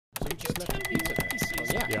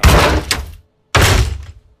Yeah.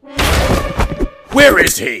 Where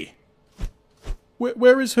is he?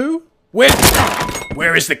 Where is who?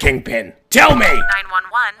 Where is the Kingpin? Tell me!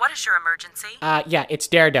 911, what is your emergency? Yeah, it's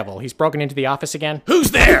Daredevil. He's broken into the office again.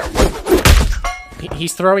 Who's there?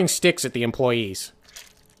 He's throwing sticks at the employees.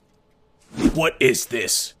 What is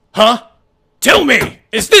this? Huh? Tell me!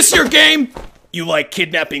 Is this your game? You like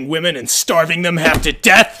kidnapping women and starving them half to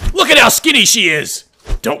death? Look at how skinny she is!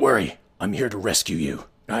 Don't worry, I'm here to rescue you.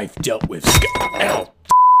 I've dealt with Ow.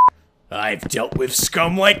 I've dealt with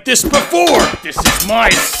scum like this before! This is my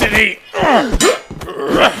city!